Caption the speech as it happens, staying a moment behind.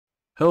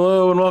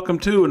Hello and welcome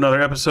to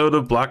another episode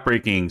of Block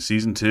Breaking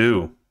Season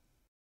 2.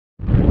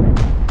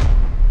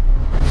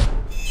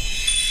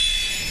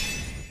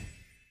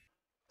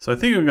 So I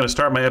think I'm going to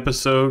start my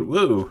episode...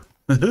 Whoa!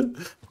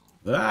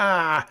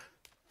 Ah!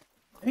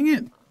 Dang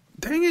it!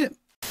 Dang it!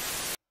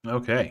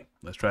 Okay,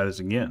 let's try this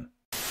again.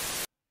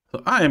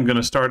 So I am going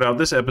to start out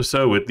this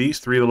episode with these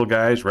three little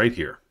guys right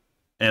here.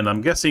 And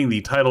I'm guessing the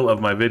title of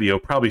my video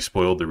probably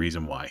spoiled the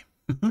reason why.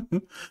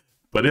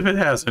 But if it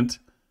hasn't,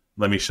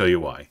 let me show you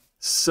why.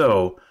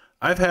 So,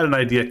 I've had an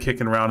idea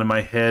kicking around in my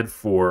head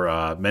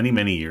for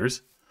many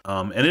years,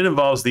 and it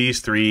involves these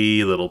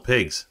three little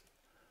pigs.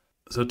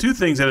 So two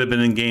things that have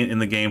been in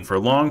the game for a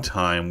long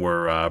time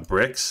were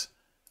bricks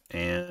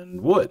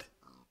and wood.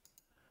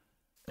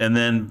 And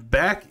then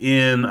back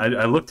in,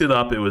 I looked it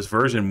up, it was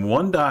version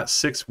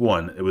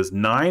 1.61. It was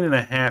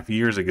 9.5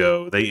 years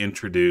ago they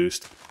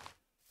introduced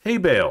hay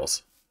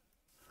bales.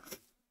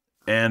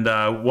 And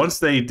once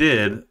they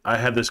did, I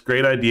had this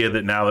great idea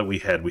that now that we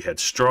had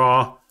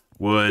straw,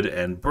 wood,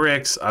 and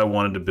bricks, I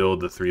wanted to build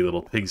the three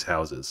little pigs'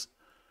 houses.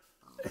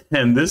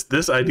 And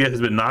this idea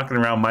has been knocking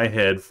around my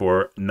head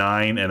for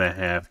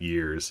 9.5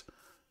 years.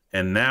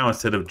 And now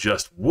instead of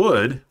just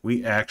wood,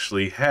 we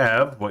actually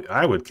have what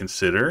I would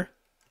consider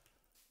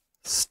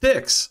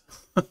sticks.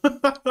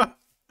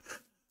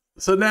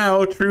 So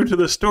now, true to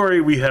the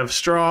story, we have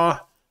straw,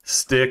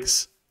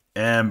 sticks,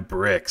 and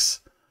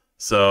bricks.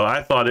 So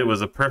I thought it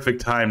was a perfect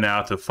time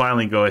now to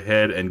finally go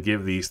ahead and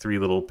give these three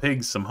little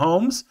pigs some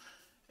homes.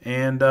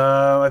 And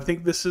I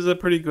think this is a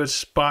pretty good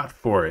spot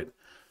for it.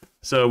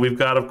 So we've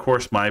got, of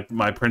course, my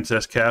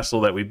princess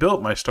castle that we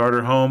built, my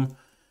starter home.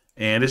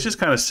 And it's just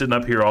kind of sitting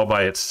up here all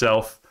by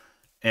itself.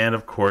 And,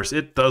 of course,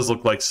 it does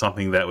look like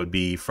something that would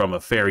be from a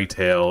fairy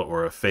tale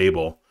or a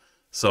fable.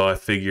 So I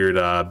figured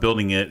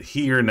building it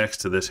here next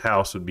to this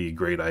house would be a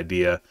great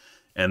idea.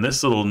 And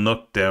this little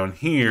nook down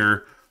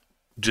here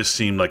just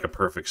seemed like a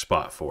perfect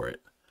spot for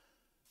it.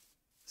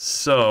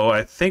 So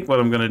I think what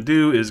I'm going to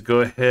do is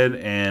go ahead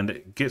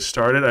and get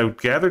started. I've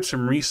gathered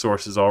some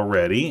resources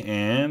already,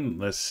 and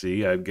let's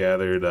see, I've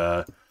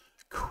gathered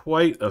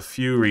quite a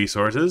few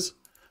resources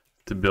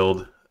to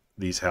build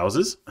these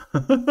houses.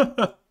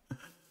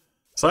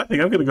 So I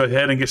think I'm going to go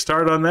ahead and get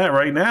started on that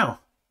right now.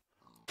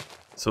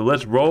 So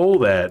let's roll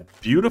that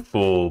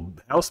beautiful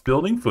house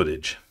building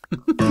footage.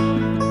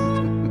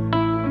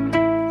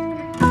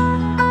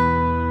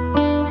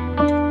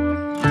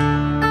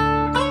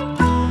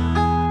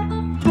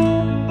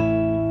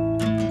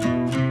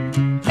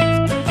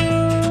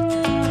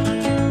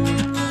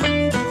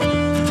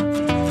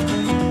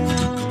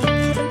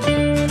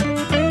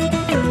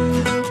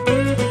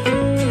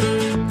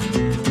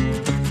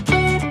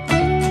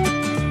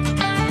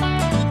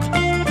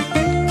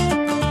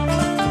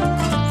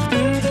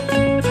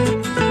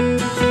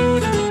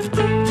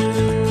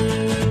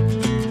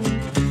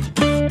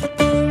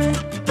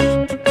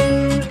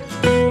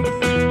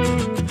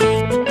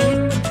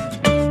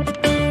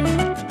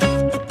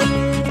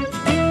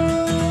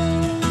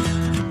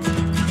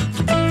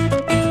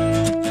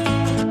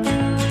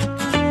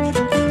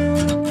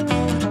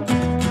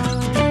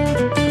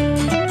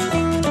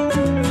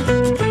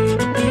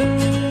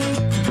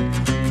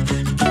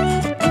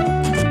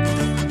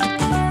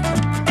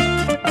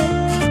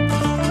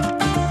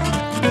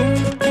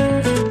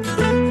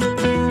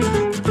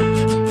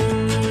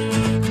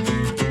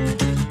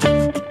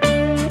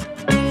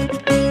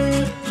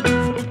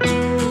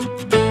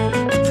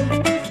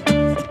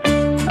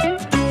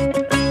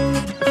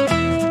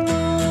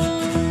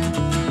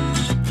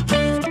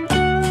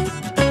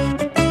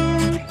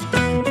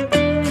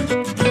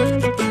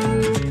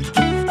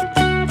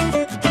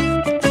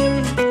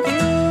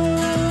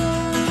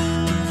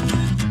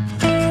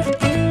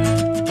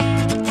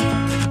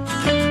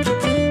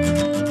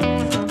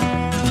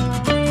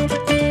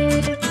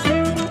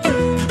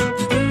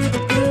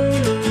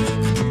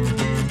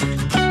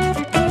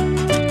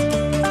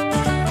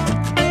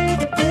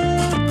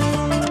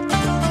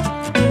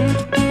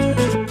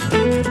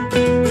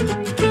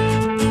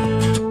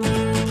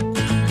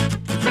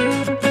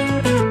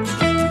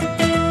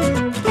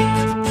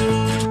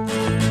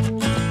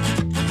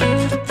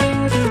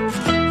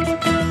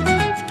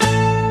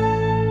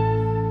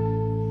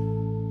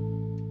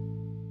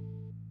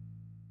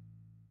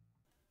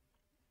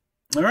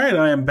 Alright,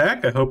 I am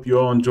back. I hope you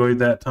all enjoyed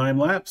that time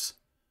lapse.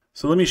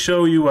 So let me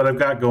show you what I've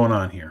got going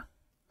on here.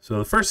 So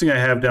the first thing I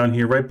have down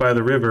here right by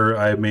the river,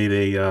 I made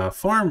a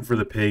farm for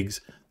the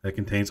pigs that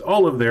contains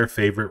all of their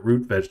favorite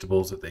root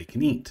vegetables that they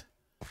can eat.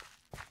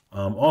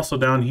 Also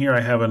down here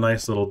I have a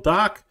nice little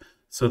dock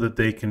so that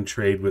they can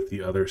trade with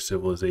the other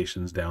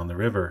civilizations down the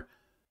river.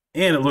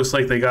 And it looks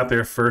like they got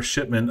their first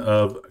shipment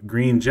of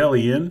green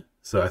jelly in,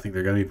 so I think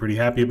they're going to be pretty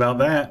happy about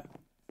that.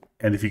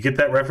 And if you get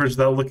that reference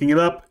without looking it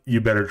up,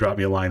 you better drop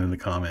me a line in the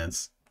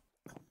comments.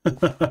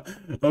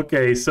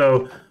 Okay,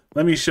 so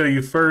let me show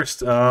you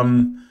first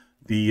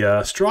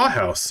the straw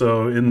house.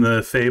 So in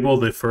the fable,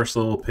 the first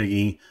little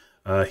piggy,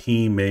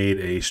 he made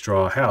a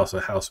straw house, a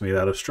house made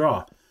out of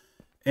straw.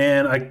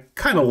 And I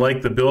kind of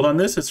like the build on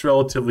this. It's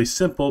relatively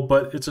simple,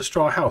 but it's a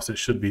straw house. It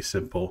should be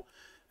simple.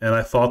 And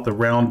I thought the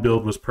round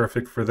build was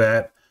perfect for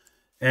that.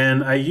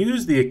 And I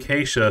used the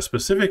acacia,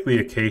 specifically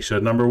acacia.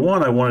 Number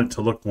one, I wanted it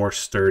to look more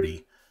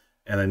sturdy.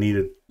 And I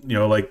needed, you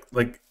know, like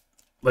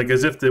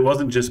as if it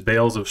wasn't just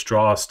bales of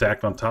straw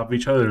stacked on top of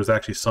each other. There was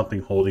actually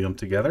something holding them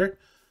together.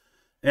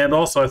 And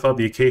also I thought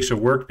the acacia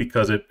worked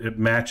because it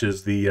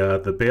matches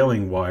the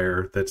baling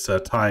wire that's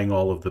tying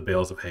all of the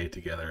bales of hay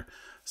together.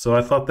 So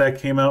I thought that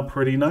came out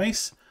pretty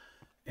nice.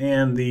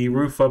 And the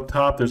roof up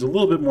top, there's a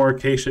little bit more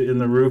acacia in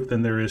the roof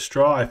than there is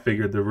straw. I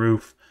figured the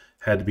roof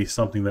had to be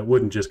something that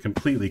wouldn't just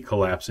completely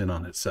collapse in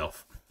on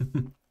itself.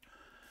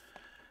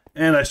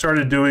 And I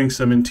started doing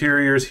some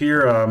interiors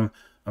here. I'm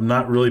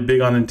not really big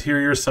on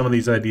interiors. Some of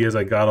these ideas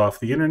I got off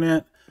the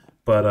internet.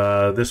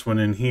 But this one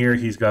in here,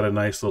 he's got a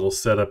nice little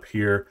setup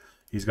here.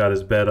 He's got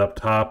his bed up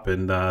top.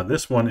 And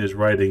this one is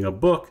writing a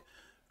book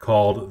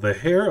called The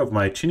Hair of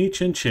My Chinny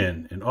Chin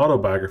Chin, an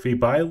autobiography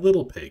by a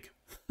little pig.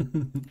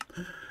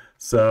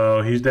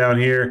 So he's down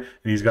here,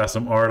 and he's got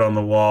some art on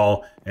the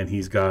wall, and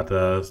he's got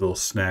this little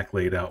snack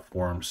laid out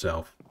for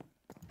himself.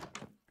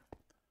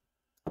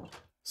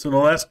 So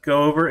now let's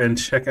go over and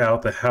check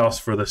out the house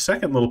for the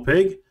second little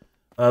pig.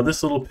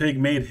 This little pig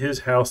made his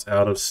house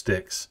out of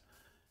sticks.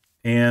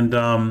 And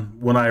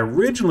when I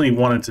originally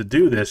wanted to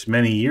do this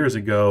many years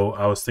ago,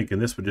 I was thinking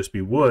this would just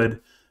be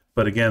wood.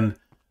 But again,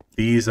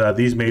 these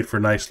made for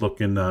nice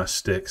looking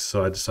sticks,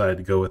 so I decided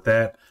to go with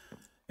that.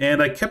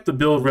 And I kept the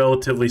build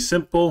relatively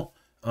simple.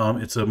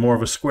 It's more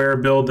of a square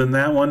build than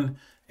that one.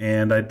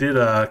 And I did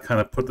kind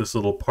of put this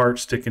little part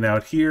sticking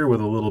out here with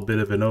a little bit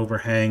of an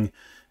overhang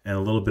and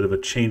a little bit of a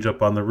change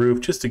up on the roof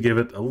just to give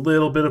it a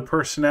little bit of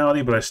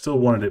personality, but I still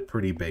wanted it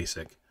pretty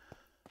basic.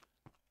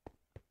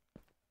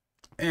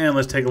 And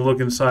let's take a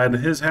look inside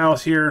his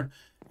house here.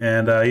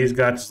 And he's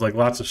got just like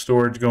lots of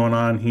storage going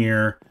on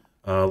here,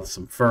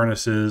 some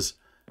furnaces,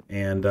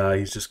 and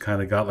he's just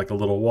kind of got like a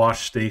little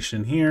wash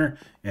station here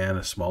and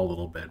a small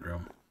little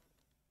bedroom.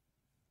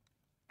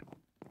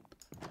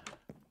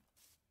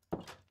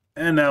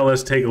 And now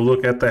let's take a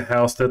look at the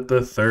house that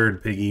the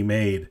third piggy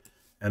made.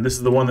 And this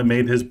is the one that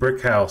made his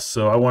brick house.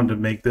 So I wanted to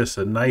make this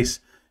a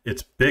nice,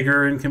 it's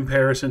bigger in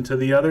comparison to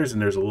the others,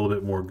 and there's a little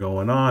bit more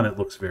going on. It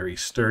looks very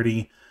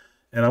sturdy.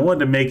 And I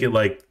wanted to make it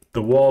like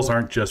the walls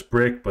aren't just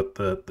brick, but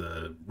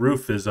the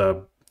roof is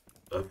a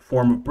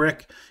form of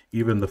brick.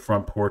 Even the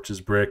front porch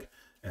is brick,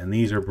 and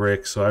these are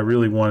brick. So I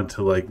really wanted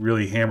to like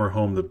really hammer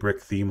home the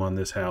brick theme on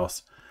this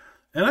house.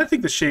 And I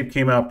think the shape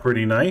came out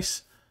pretty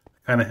nice.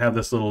 Kind of have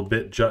this little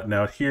bit jutting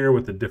out here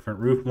with a different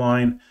roof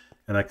line,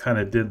 and I kind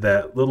of did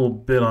that little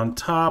bit on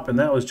top, and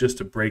that was just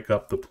to break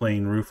up the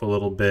plain roof a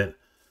little bit.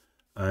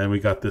 And we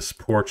got this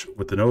porch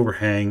with an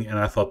overhang, and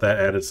I thought that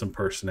added some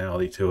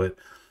personality to it.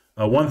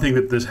 One thing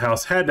that this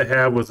house had to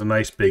have was a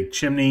nice big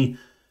chimney,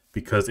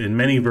 because in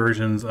many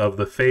versions of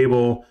the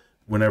fable,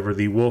 whenever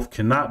the wolf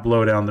cannot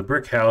blow down the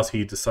brick house,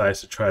 he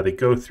decides to try to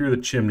go through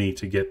the chimney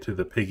to get to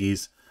the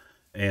piggies,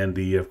 and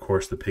of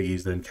course the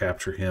piggies then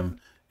capture him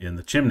in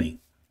the chimney.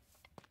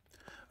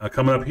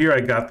 Coming up here,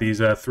 I got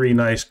these three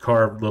nice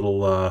carved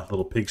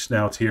little pig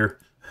snouts here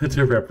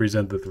to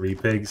represent the three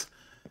pigs.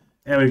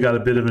 And we've got a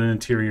bit of an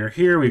interior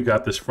here. We've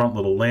got this front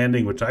little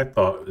landing, which I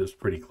thought was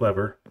pretty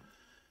clever.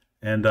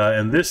 And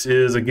this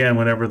is, again,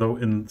 whenever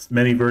in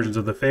many versions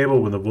of the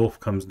fable, when the wolf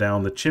comes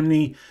down the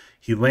chimney,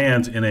 he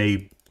lands in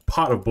a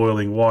pot of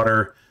boiling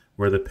water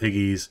where the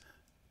piggies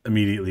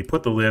immediately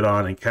put the lid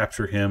on and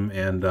capture him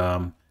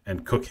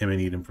and cook him and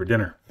eat him for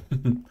dinner.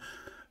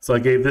 So I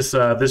gave this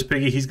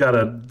piggy, he's got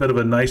a bit of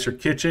a nicer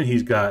kitchen.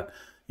 He's got,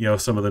 you know,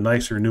 some of the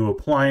nicer new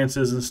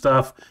appliances and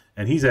stuff.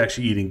 And he's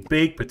actually eating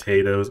baked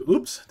potatoes.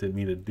 Oops, didn't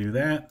mean to do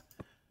that.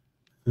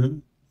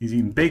 He's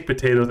eating baked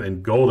potatoes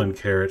and golden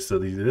carrots. So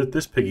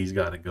this piggy's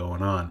got it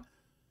going on.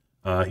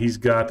 He's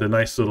got a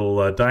nice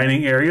little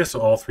dining area,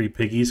 so all three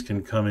piggies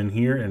can come in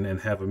here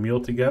and have a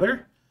meal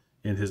together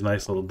in his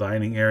nice little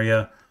dining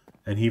area.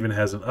 And he even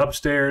has an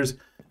upstairs.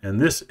 And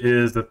this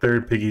is the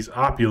third piggy's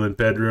opulent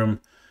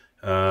bedroom.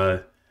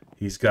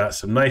 He's got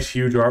some nice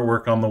huge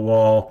artwork on the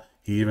wall.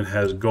 He even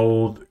has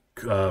gold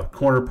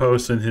corner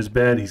posts in his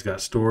bed. He's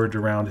got storage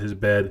around his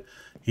bed.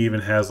 He even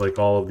has like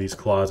all of these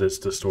closets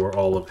to store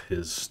all of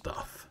his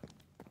stuff.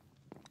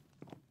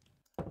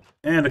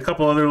 And a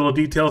couple other little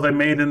details I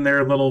made in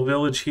their little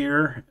village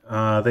here.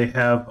 They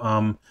have,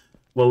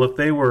 well, if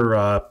they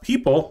were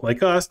people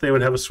like us, they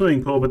would have a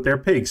swimming pool, but they're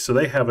pigs. So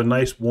they have a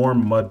nice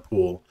warm mud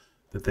pool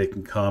that they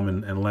can come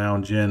and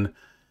lounge in.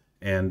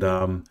 And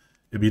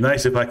it'd be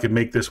nice if I could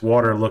make this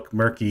water look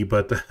murky,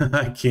 but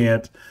I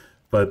can't.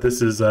 But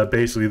this is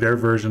basically their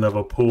version of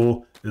a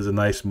pool. Is a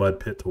nice mud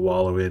pit to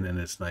wallow in, and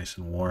it's nice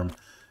and warm.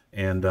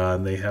 And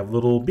they have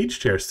little beach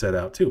chairs set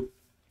out too.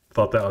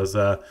 Thought that was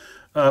a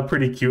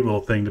pretty cute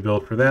little thing to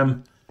build for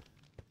them.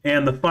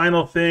 And the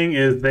final thing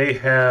is they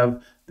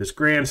have this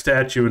grand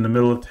statue in the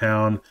middle of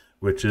town,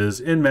 which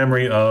is in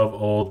memory of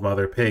Old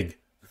Mother Pig.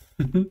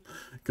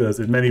 Because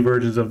in many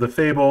versions of the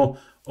fable,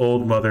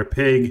 Old Mother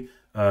Pig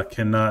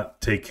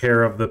cannot take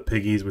care of the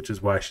piggies, which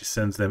is why she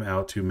sends them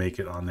out to make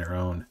it on their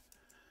own.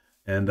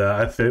 And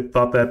I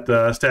thought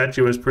that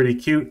statue was pretty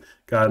cute.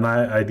 Got an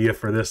idea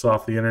for this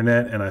off the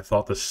internet, and I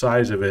thought the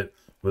size of it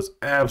was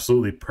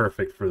absolutely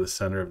perfect for the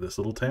center of this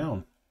little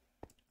town.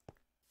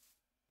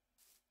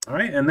 All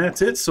right, and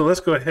that's it. So let's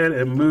go ahead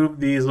and move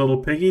these little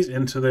piggies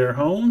into their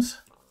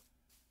homes.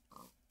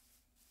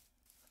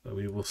 So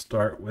we will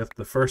start with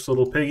the first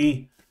little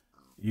piggy.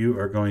 You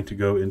are going to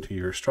go into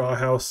your straw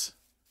house.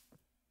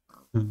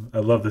 I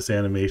love this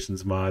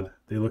animations mod.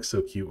 They look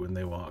so cute when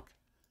they walk.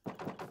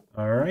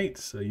 All right,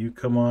 so you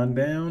come on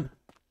down.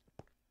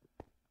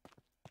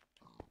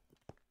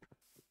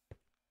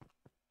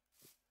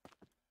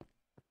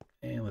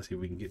 And let's see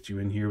if we can get you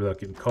in here without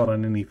getting caught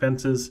on any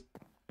fences.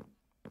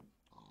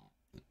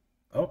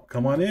 Oh,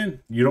 come on in.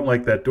 You don't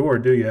like that door,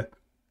 do you?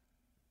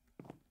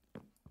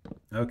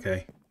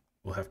 Okay.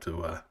 We'll have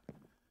to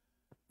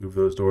move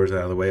those doors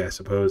out of the way, I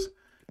suppose.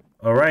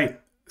 All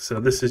right. So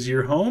this is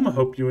your home. I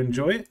hope you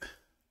enjoy it.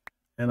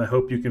 And I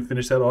hope you can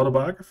finish that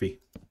autobiography.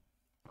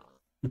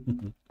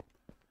 Now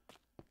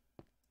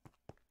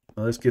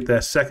let's get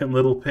that second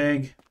little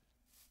pig.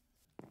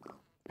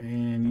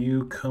 And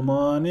you come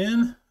on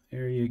in.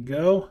 There you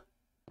go.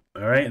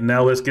 All right. And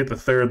now let's get the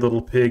third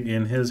little pig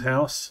in his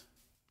house.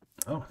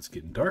 Oh, it's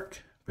getting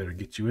dark. Better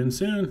get you in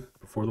soon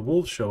before the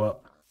wolves show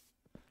up.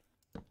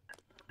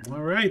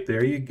 All right,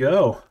 there you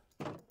go.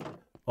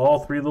 All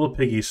three little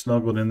piggies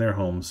snuggled in their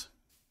homes.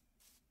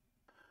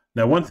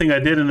 Now, one thing I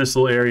did in this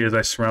little area is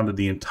I surrounded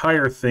the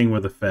entire thing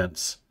with a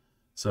fence.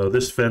 So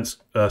this fence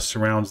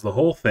surrounds the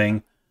whole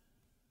thing.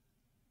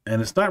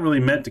 And it's not really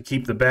meant to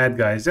keep the bad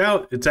guys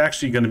out. It's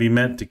actually going to be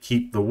meant to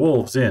keep the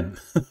wolves in.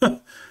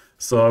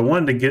 So I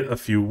wanted to get a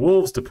few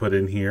wolves to put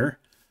in here.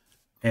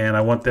 And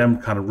I want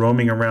them kind of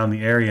roaming around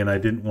the area, and I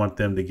didn't want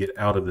them to get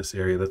out of this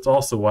area. That's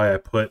also why I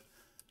put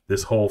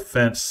this whole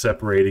fence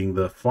separating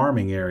the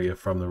farming area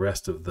from the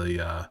rest of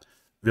the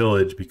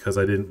village, because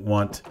I didn't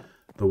want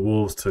the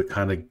wolves to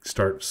kind of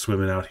start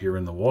swimming out here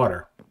in the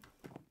water.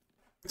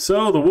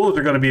 So the wolves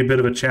are going to be a bit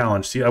of a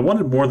challenge. See, I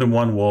wanted more than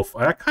one wolf.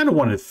 I kind of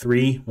wanted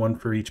three, one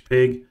for each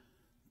pig,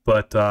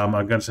 but I'm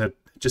going to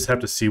just have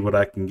to see what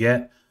I can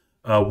get.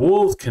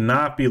 Wolves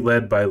cannot be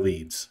led by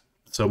leads.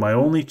 So my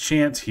only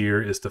chance here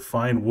is to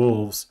find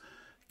wolves,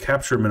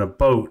 capture them in a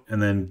boat,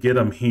 and then get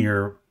them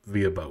here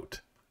via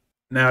boat.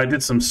 Now, I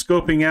did some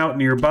scoping out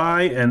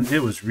nearby, and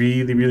it was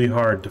really, really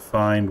hard to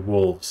find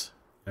wolves.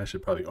 I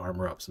should probably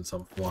armor up since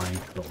I'm flying.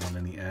 I don't want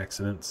any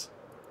accidents.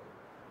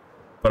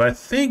 But I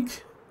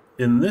think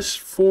in this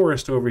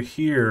forest over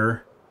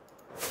here,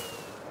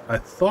 I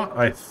thought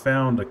I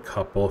found a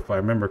couple, if I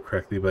remember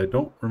correctly, but I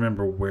don't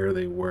remember where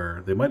they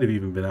were. They might have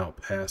even been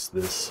out past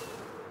this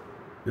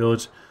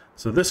village.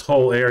 So this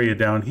whole area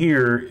down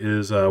here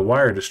is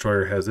Wire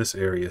Destroyer has this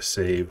area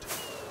saved,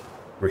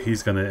 where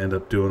he's going to end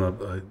up doing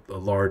a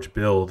large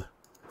build.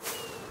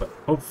 But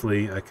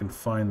hopefully I can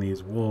find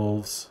these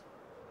wolves.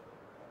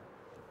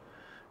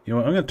 You know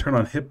what, I'm going to turn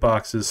on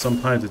hitboxes.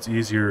 Sometimes it's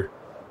easier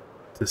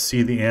to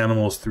see the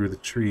animals through the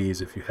trees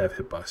if you have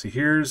hitboxes. See,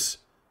 here's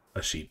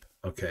a sheep.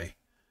 Okay.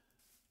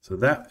 So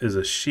that is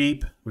a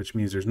sheep, which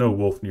means there's no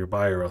wolf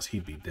nearby or else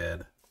he'd be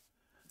dead.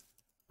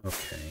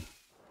 Okay.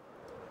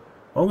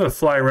 I'm going to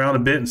fly around a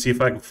bit and see if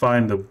I can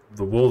find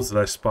the wolves that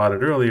I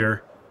spotted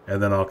earlier,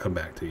 and then I'll come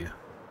back to you.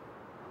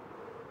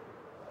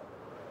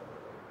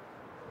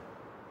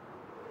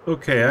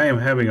 Okay, I am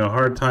having a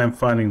hard time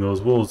finding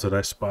those wolves that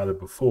I spotted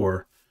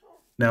before.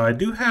 Now, I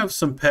do have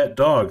some pet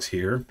dogs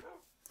here,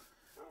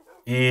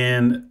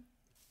 and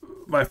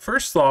my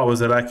first thought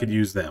was that I could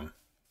use them.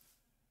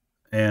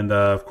 And,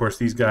 of course,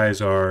 these guys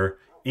are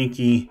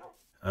Inky,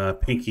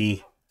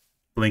 Pinky,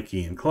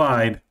 Blinky, and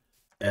Clyde.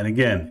 And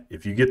again,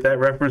 if you get that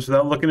reference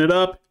without looking it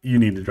up, you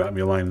need to drop me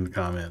a line in the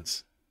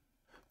comments.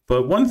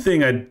 But one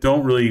thing I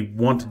don't really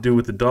want to do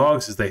with the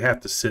dogs is they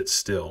have to sit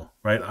still,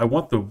 right? I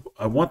want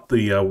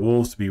the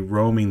wolves to be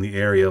roaming the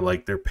area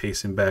like they're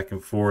pacing back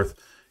and forth,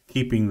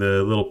 keeping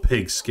the little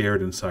pigs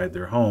scared inside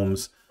their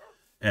homes.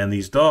 And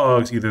these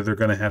dogs, either they're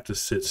going to have to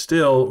sit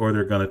still or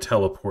they're going to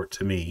teleport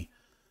to me.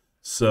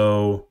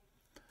 So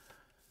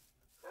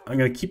I'm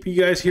going to keep you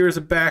guys here as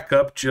a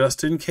backup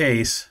just in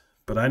case,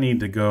 but I need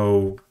to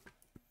go...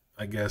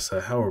 I guess,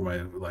 how are my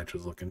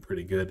elytras looking?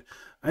 Pretty good.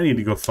 I need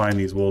to go find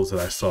these wolves that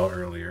I saw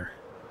earlier.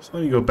 So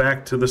let me go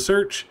back to the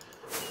search,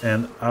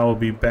 and I will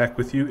be back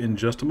with you in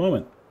just a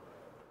moment.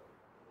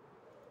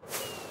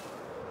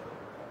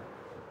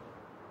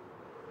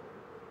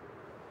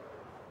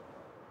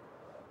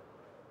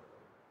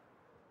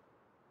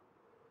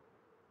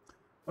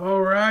 All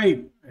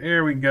right,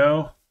 there we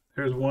go.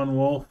 There's one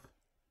wolf,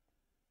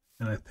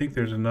 and I think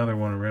there's another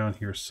one around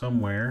here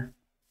somewhere.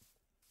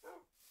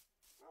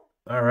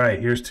 All right,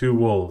 here's two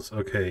wolves.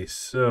 Okay,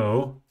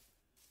 so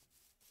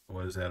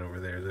what is that over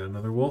there? Is that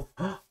another wolf?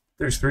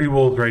 There's three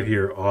wolves right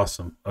here.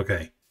 Awesome.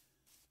 Okay.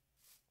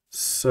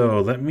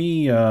 So let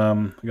me,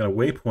 I'm going to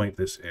waypoint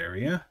this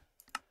area.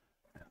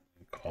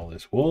 Call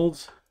this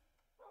wolves.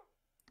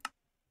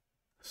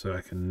 So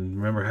I can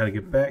remember how to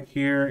get back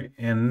here.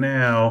 And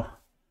now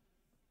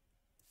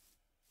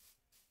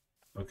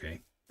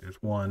Okay,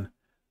 there's one.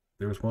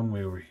 There was one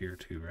way over here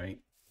too, right?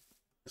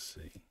 Let's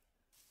see.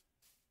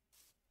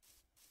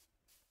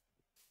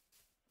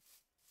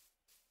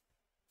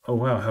 Oh,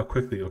 wow, how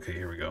quickly. Okay,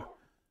 here we go.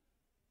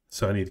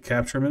 So I need to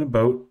capture him in a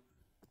boat.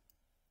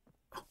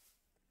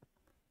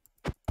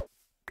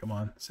 Come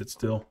on, sit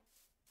still.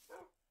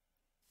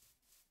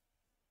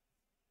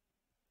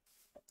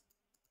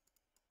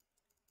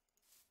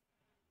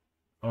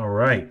 All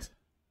right.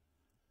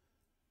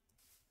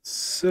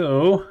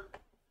 So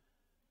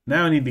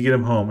now I need to get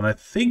him home. And I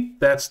think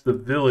that's the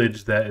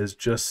village that is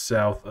just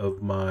south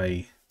of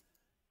my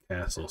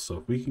castle. So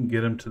if we can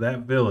get him to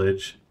that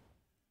village,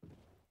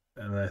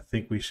 and I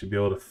think we should be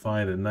able to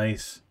find a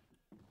nice,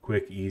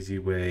 quick, easy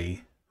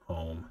way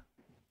home.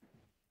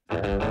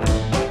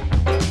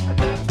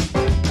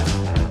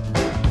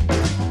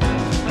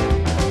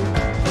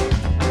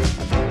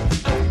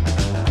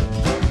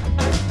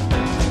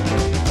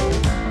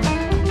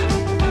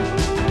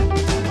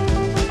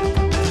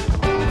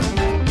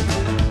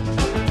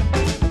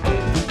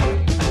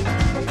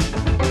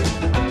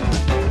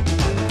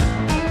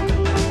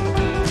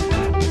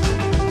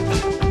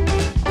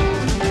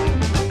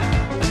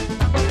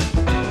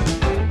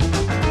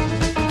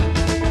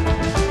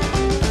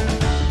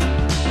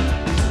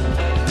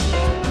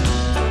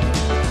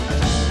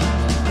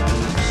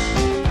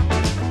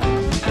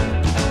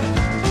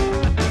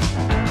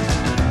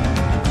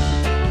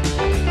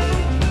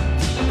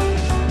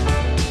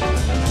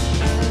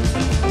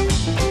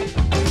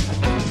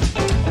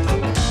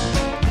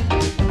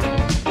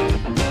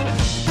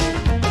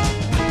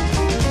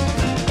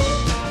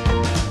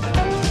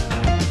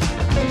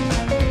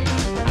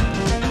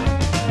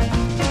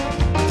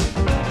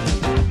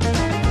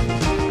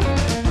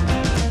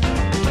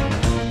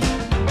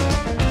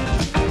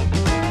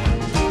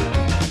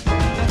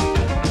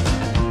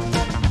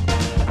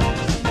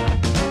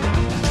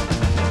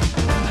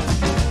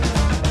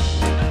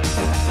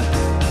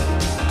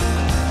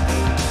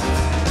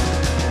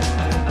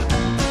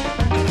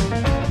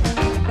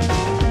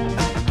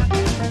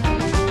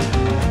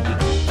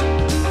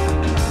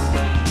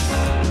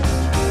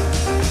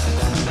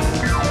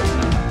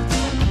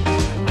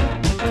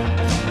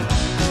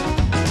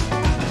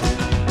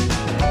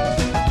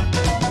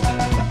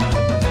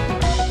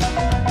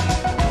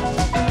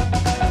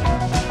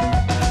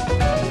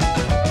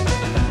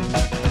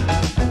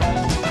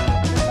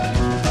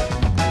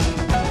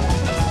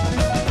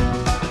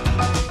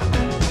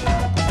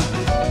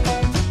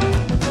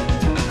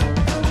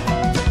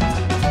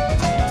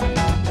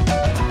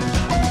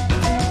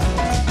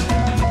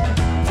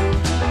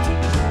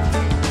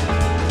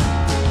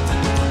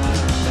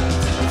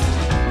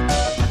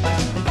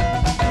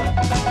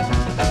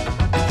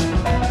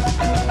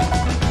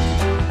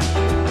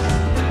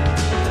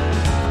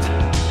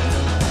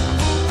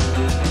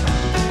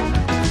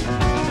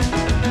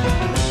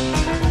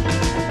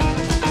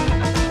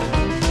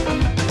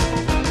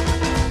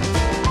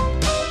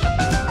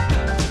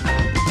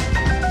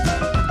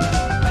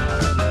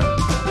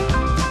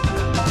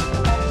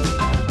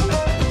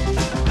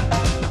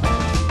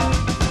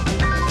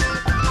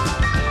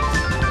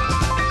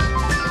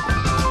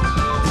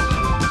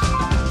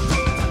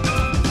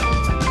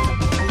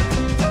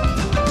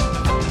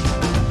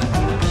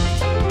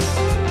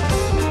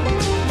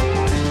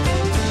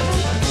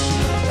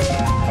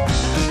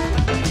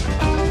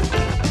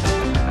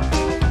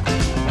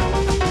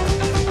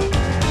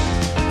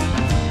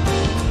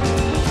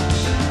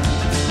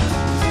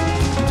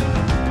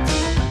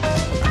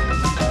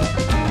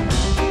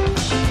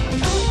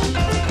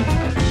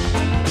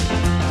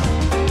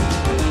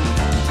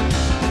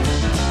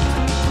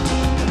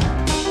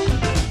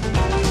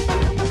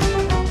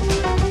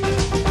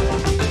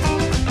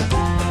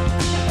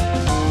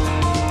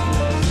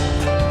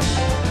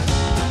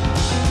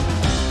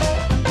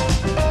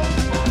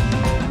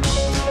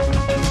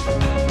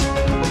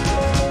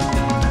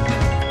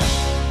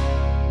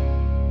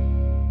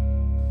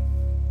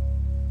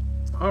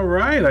 All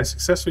right, I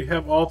successfully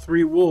have all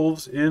 3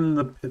 wolves in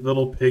the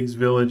little pig's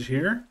village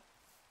here.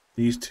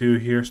 These 2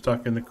 here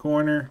stuck in the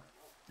corner,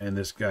 and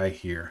this guy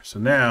here. So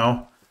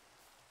now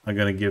I'm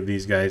going to give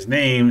these guys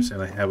names,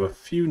 and I have a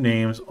few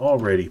names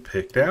already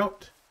picked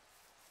out.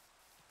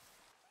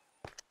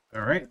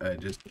 All right, I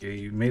just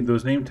made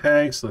those name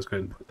tags, so let's go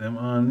ahead and put them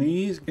on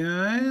these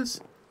guys.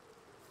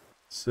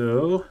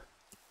 So,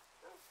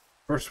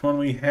 first one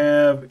we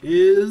have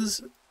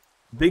is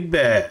Big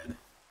Bad.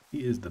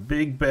 He is the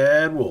big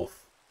bad wolf.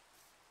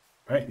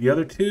 All right, the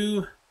other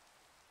 2,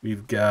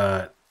 we've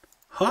got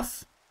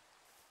Huff.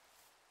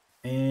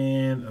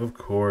 And, of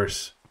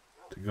course,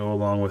 to go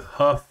along with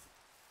Huff,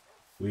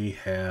 we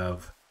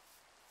have,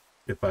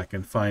 if I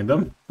can find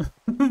him,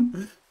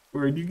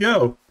 where'd you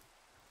go?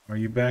 Are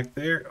you back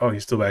there? Oh,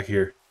 he's still back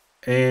here.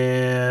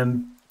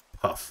 And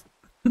Puff.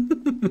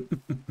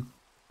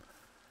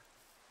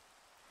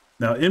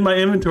 Now, in my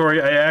inventory,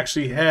 I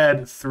actually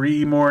had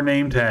 3 more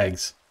name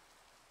tags.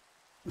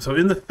 So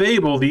in the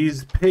fable,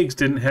 these pigs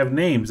didn't have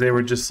names. They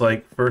were just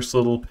like first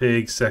little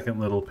pig, second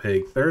little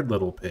pig, third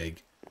little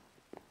pig.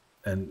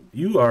 And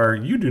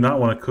you do not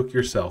want to cook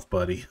yourself,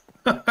 buddy.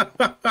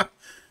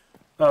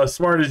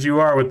 Smart as you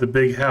are with the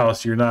big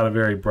house, you're not a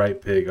very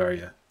bright pig, are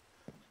you?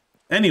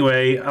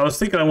 Anyway, I was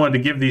thinking I wanted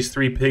to give these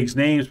 3 pigs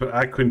names, but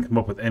I couldn't come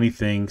up with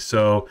anything.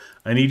 So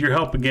I need your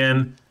help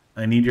again.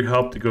 I need your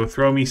help to go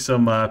throw me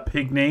some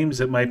pig names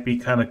that might be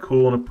kind of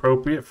cool and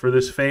appropriate for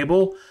this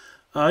fable.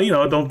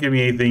 Don't give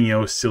me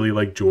anything, silly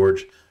like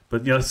George.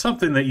 But,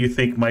 something that you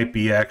think might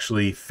be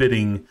actually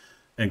fitting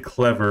and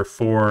clever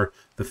for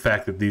the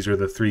fact that these are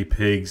the 3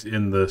 pigs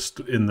in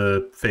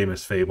the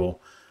famous fable.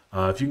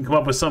 If you can come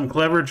up with something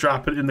clever,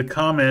 drop it in the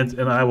comments,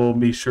 and I will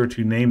be sure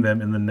to name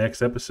them in the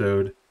next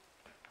episode.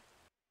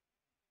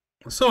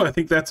 So I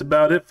think that's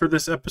about it for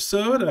this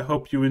episode. I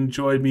hope you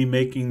enjoyed me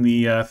making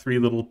the 3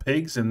 little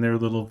pigs in their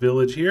little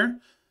village here.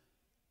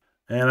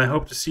 And I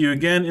hope to see you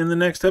again in the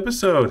next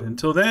episode.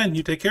 Until then,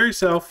 you take care of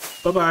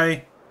yourself.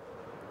 Bye-bye.